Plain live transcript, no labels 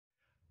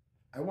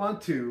I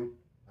want to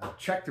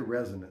check the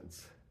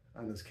resonance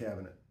on this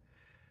cabinet.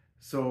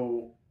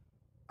 So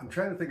I'm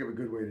trying to think of a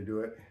good way to do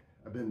it.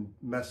 I've been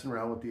messing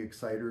around with the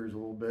exciters a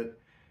little bit,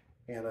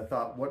 and I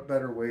thought what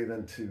better way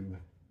than to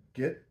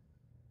get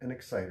an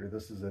exciter.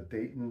 This is a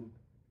Dayton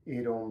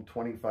 8 ohm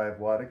 25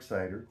 watt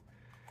exciter,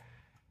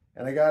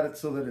 and I got it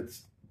so that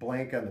it's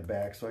blank on the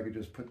back so I could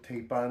just put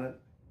tape on it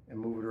and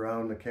move it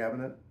around the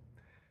cabinet.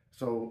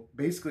 So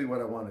basically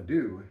what I want to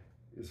do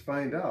is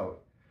find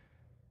out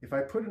if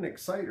I put an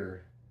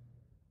exciter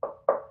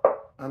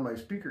on my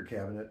speaker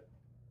cabinet,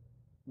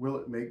 will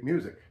it make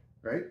music,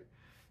 right?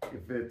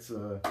 If it's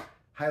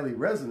highly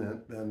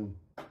resonant, then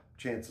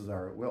chances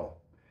are it will.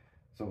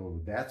 So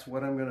that's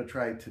what I'm going to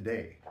try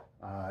today.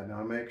 Now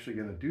I'm actually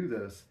going to do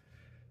this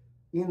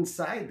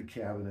inside the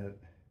cabinet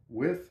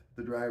with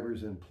the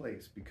drivers in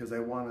place because I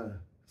want to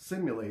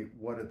simulate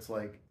what it's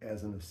like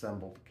as an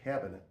assembled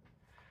cabinet.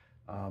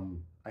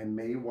 I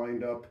may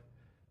wind up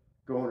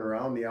going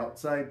around the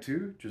outside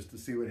too, just to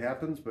see what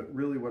happens, but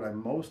really what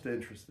I'm most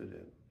interested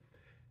in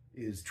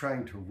is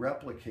trying to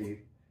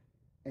replicate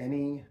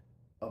any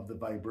of the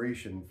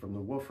vibration from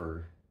the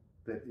woofer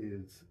that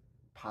is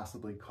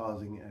possibly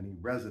causing any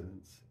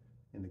resonance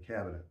in the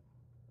cabinet.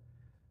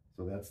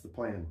 So that's the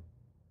plan.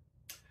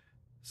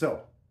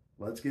 So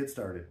let's get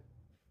started.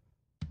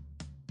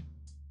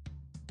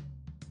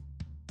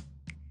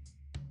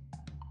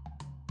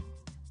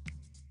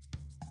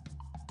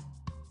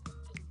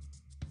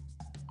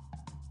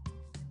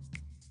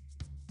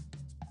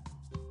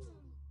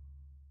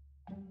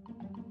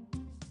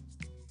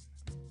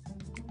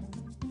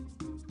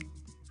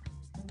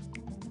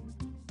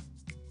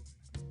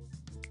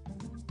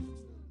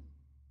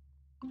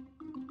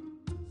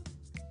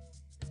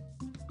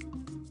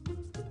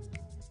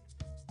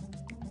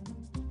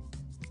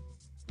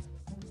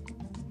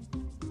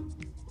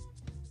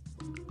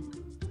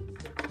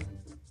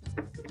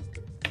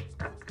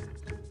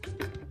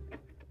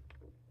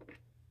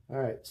 All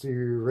right, so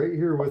you're right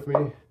here with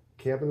me.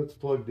 Cabinet's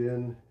plugged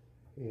in,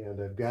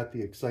 and I've got the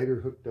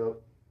exciter hooked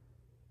up.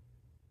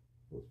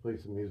 Let's play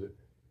some music.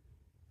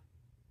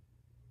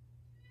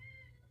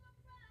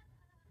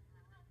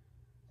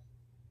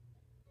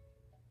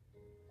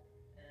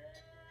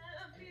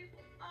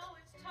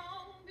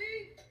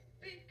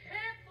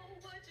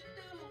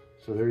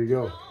 So there you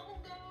go.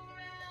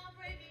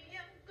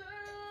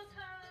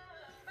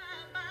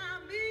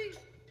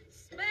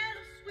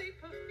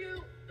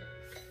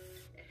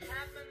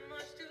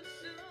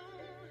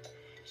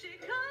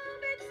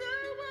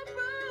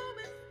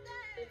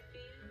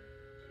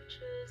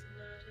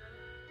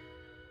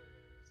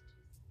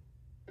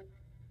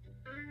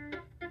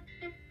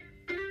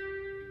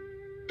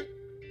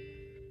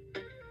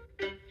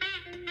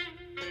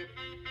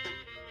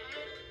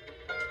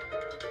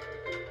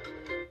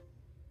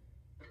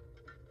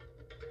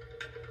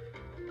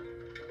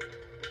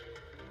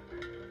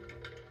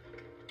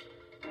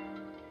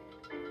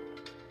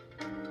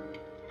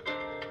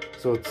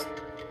 So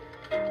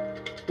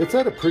it's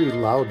at a pretty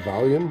loud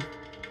volume,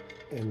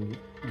 and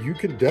you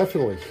can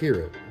definitely hear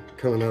it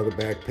coming out of the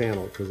back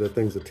panel because that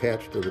thing's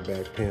attached to the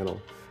back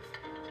panel.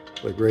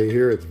 Like right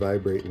here, it's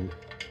vibrating.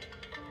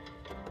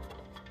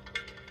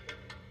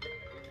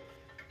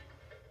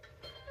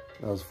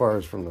 Now, as far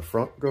as from the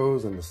front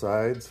goes and the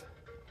sides,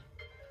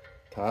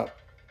 top,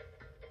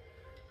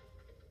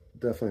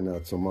 definitely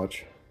not so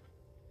much.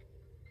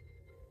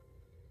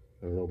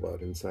 I don't know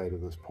about inside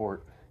of this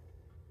port.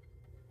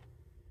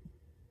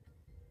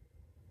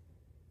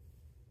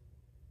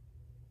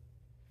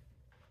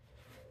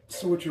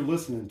 So what you're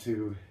listening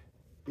to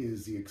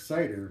is the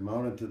exciter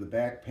mounted to the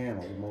back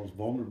panel, the most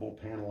vulnerable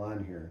panel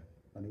on here,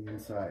 on the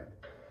inside.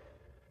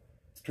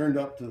 It's turned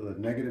up to the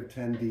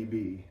 -10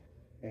 dB,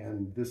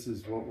 and this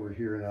is what we're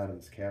hearing out of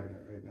this cabinet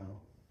right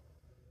now.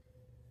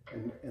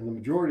 And the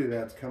majority of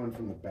that's coming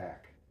from the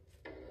back.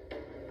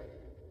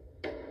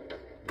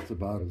 It's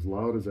about as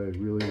loud as I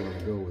really want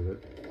to go with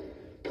it.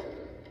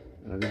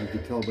 And I think you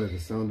can tell by the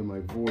sound of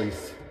my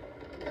voice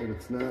that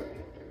it's not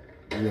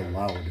real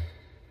loud.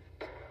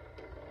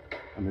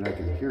 I mean, I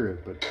can hear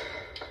it, but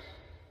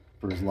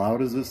for as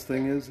loud as this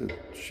thing is, it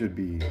should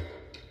be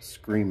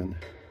screaming.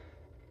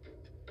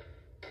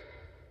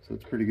 So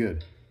it's pretty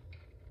good.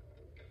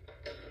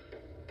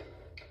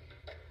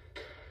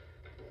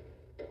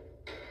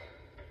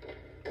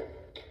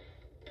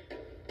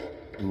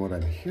 And what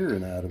I'm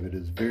hearing out of it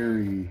is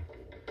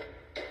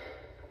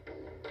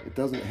it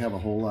doesn't have a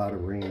whole lot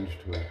of range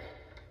to it.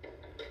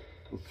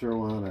 We'll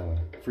throw on a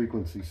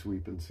frequency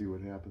sweep and see what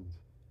happens.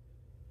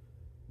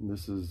 And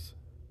this is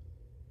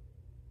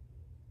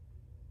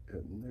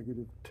at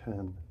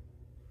 -10.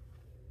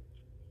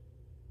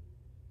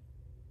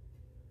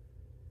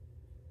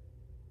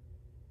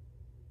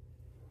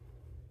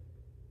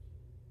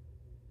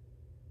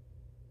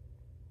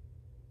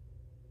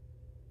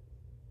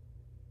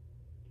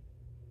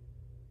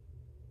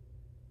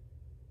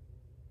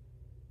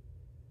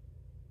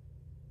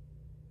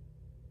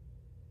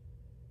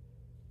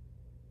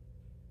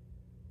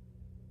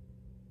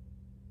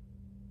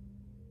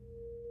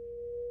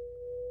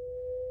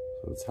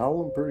 So It's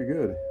howling pretty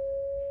good.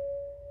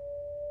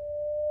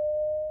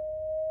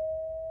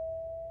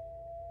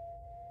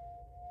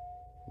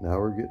 Now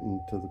we're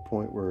getting to the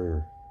point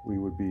where we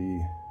would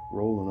be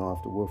rolling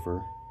off the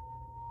woofer.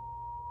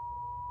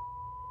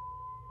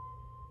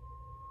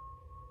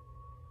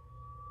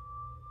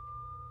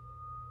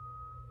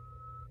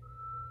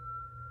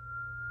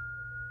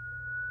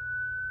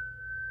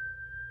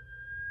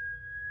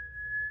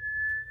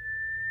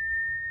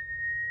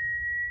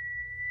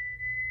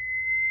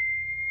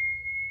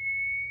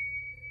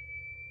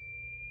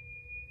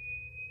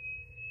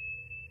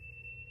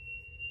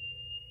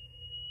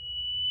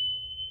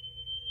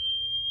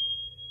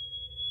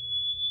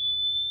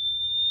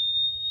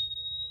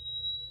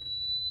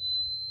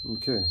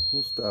 Okay,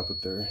 we'll stop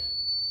it there.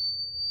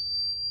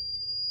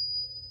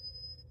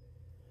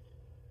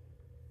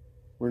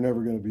 We're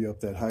never going to be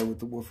up that high with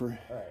the woofer.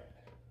 All right,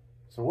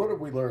 so what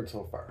have we learned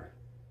so far?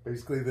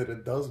 Basically that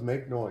it does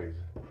make noise.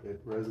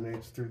 It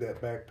resonates through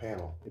that back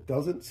panel. It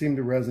doesn't seem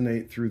to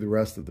resonate through the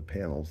rest of the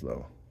panels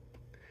though.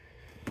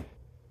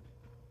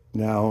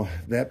 Now,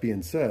 that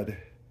being said,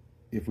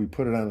 if we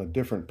put it on a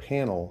different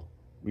panel,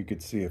 we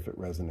could see if it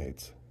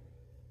resonates.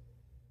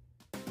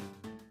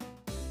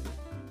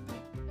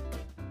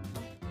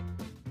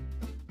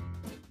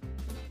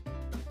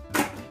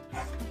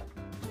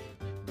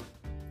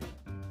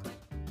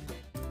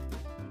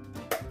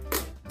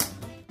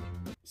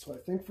 So I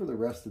think for the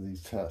rest of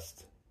these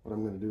tests, what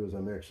I'm going to do is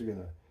I'm actually going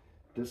to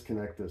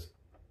disconnect this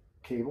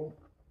cable,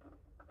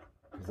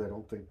 because I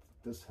don't think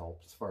this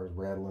helps as far as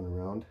rattling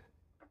around.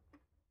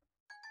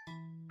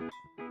 I'm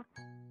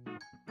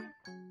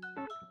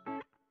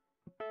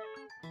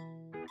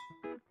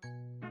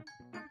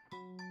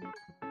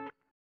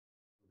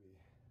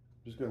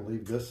just going to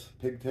leave this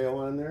pigtail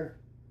on there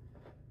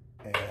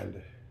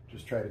and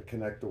just try to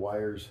connect the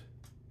wires,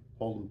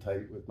 hold them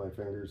tight with my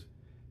fingers,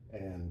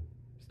 and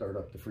start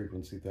up the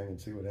frequency thing and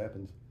see what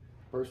happens.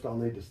 First, I'll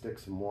need to stick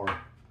some more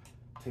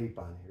tape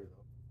on here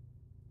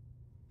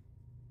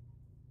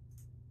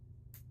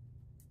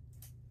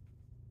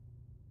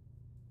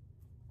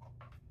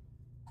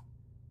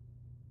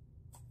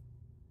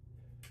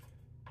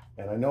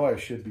though. And I know I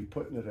should be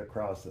putting it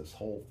across this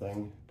whole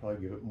thing,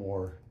 probably give it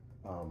more,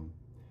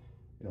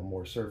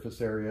 more surface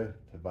area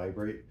to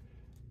vibrate,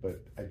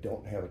 but I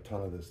don't have a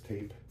ton of this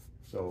tape.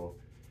 So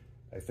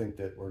I think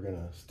that we're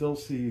gonna still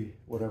see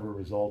whatever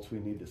results we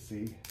need to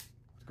see.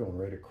 It's going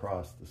right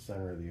across the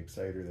center of the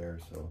exciter there,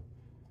 so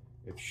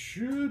it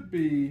should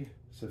be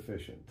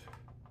sufficient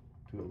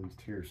to at least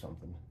hear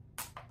something.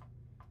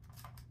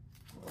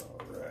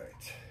 All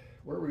right,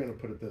 where are we gonna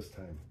put it this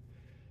time?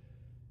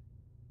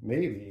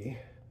 Maybe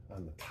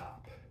on the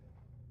top.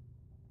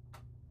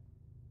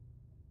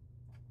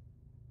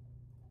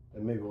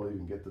 And maybe we'll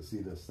even get to see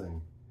this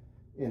thing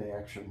in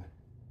action.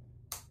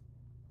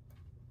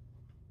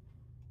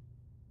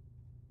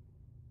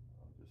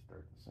 I'll just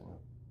start this thing up.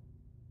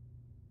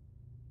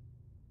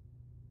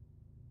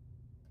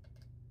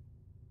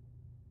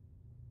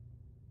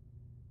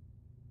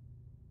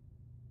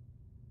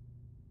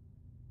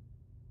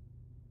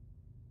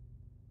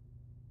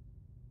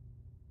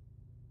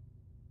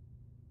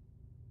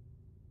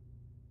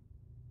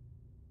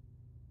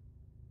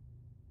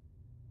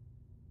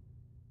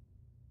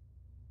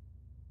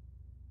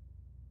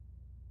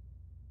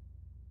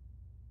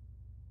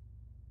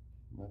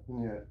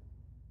 Nothing yet.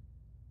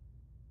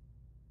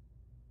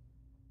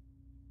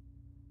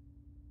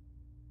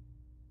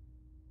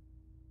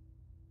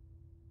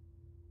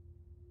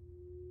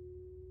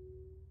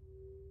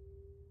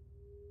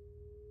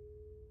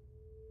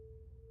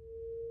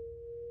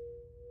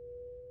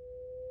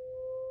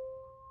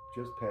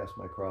 Just past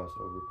my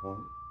crossover point.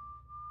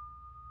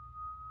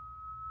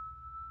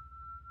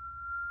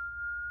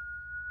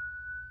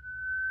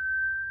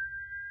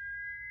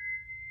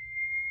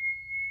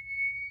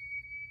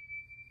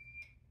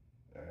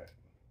 All right,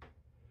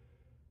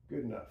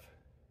 good enough.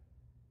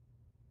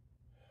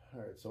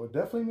 All right, so it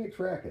definitely makes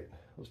racket.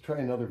 Let's try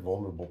another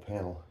vulnerable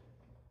panel.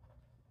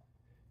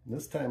 And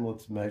this time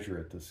let's measure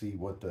it to see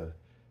what the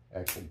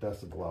actual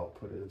decibel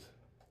output is.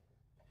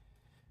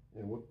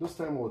 And this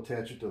time we'll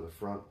attach it to the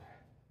front.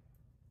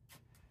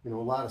 You know,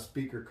 a lot of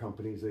speaker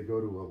companies, they go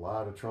to a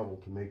lot of trouble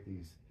to make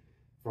these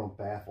front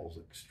baffles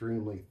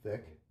extremely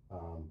thick.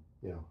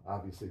 You know,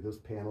 obviously this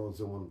panel is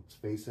the one that's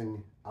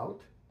facing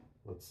out.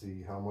 Let's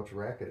see how much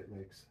racket it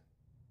makes.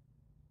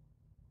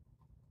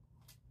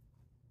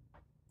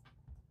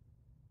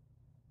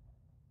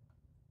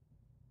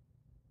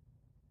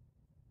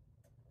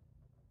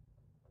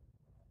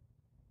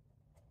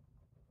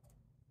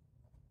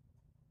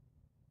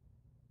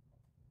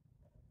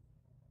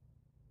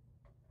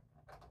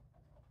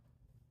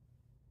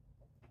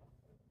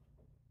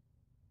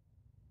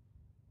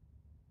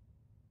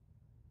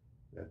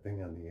 That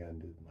thing on the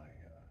end is my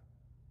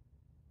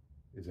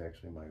is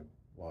actually my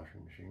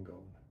washing machine going.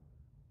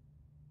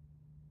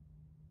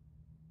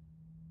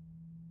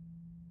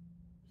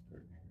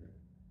 Starting to hear it.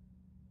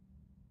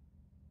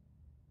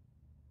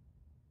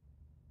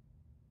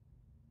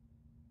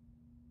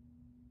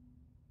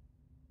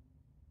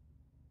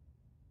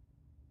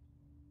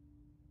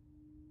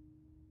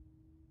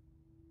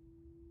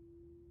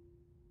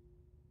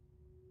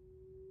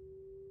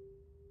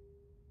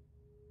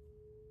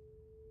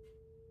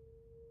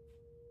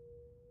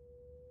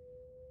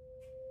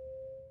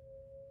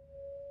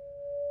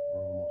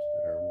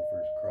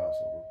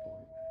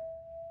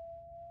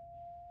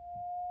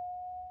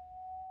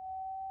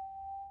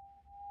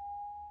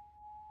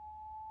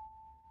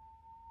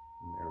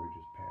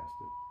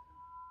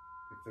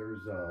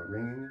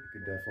 ringing, it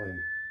could definitely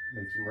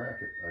make some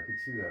racket. I could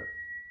see that.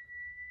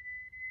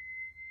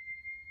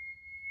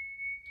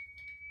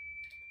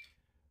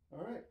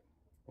 All right,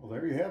 well,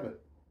 there you have it.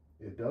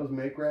 It does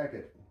make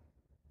racket.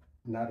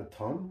 Not a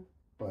ton,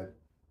 but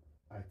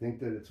I think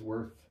that it's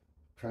worth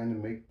trying to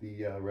make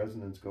the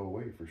resonance go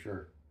away for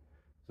sure.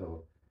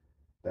 So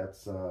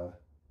that's,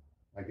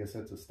 I guess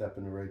that's a step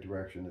in the right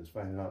direction, is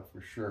finding out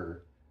for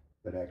sure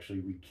that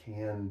actually we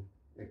can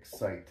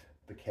excite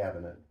the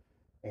cabinet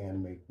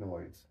and make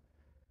noise.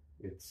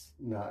 It's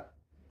not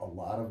a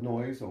lot of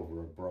noise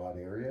over a broad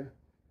area,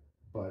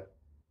 but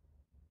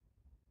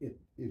it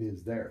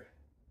is there.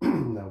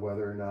 Now,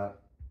 whether or not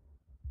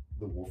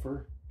the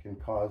woofer can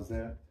cause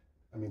that,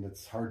 I mean,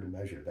 it's hard to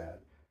measure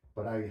that,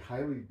 but I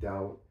highly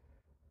doubt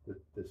that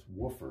this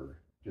woofer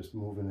just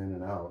moving in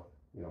and out,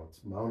 you know,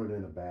 it's mounted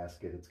in a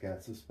basket, it's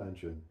got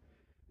suspension,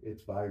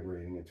 it's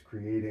vibrating, it's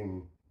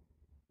creating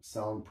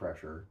sound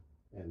pressure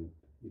and,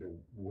 you know,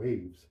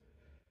 waves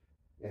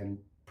and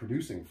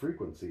producing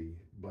frequency,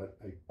 but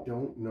I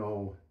don't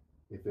know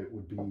if it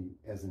would be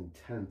as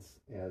intense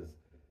as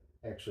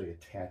actually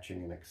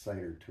attaching an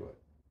exciter to it.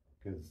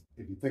 Because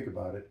if you think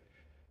about it,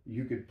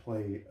 you could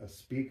play a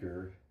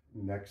speaker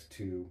next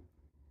to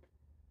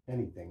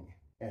anything,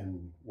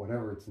 and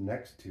whatever it's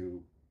next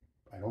to,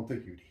 I don't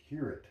think you'd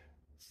hear it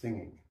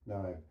singing.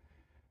 Now,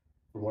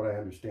 from what I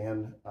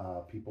understand,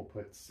 people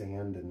put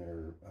sand in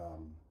their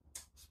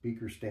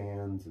speaker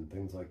stands and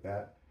things like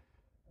that.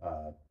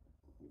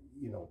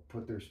 You know,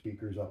 put their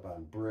speakers up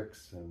on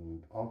bricks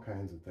and all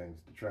kinds of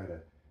things to try to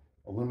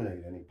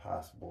eliminate any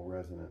possible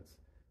resonance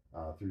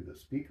through the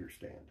speaker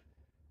stand.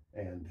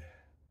 And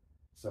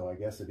so I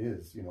guess it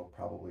is, you know,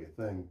 probably a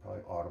thing,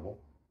 probably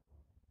audible.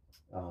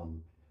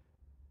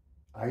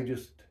 I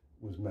just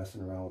was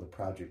messing around with a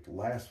project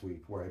last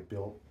week where I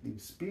built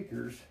these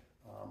speakers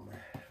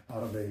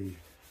out of a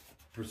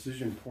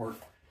precision port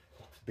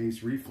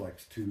bass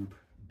reflex tube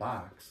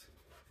box,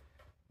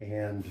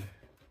 and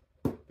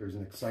there's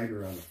an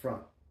exciter on the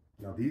front.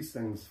 Now these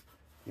things,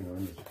 you know,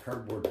 in this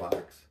cardboard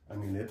box, I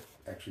mean, it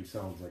actually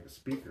sounds like a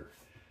speaker.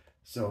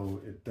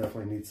 So it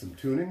definitely needs some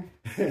tuning,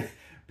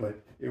 but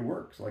it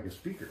works like a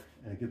speaker,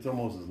 and it gets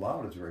almost as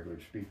loud as a regular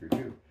speaker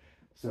too.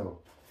 So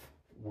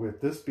with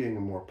this being a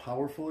more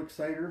powerful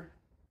exciter,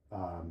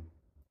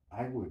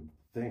 I would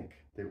think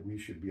that we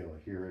should be able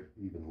to hear it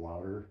even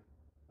louder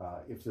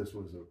if this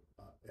was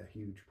a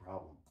huge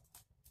problem.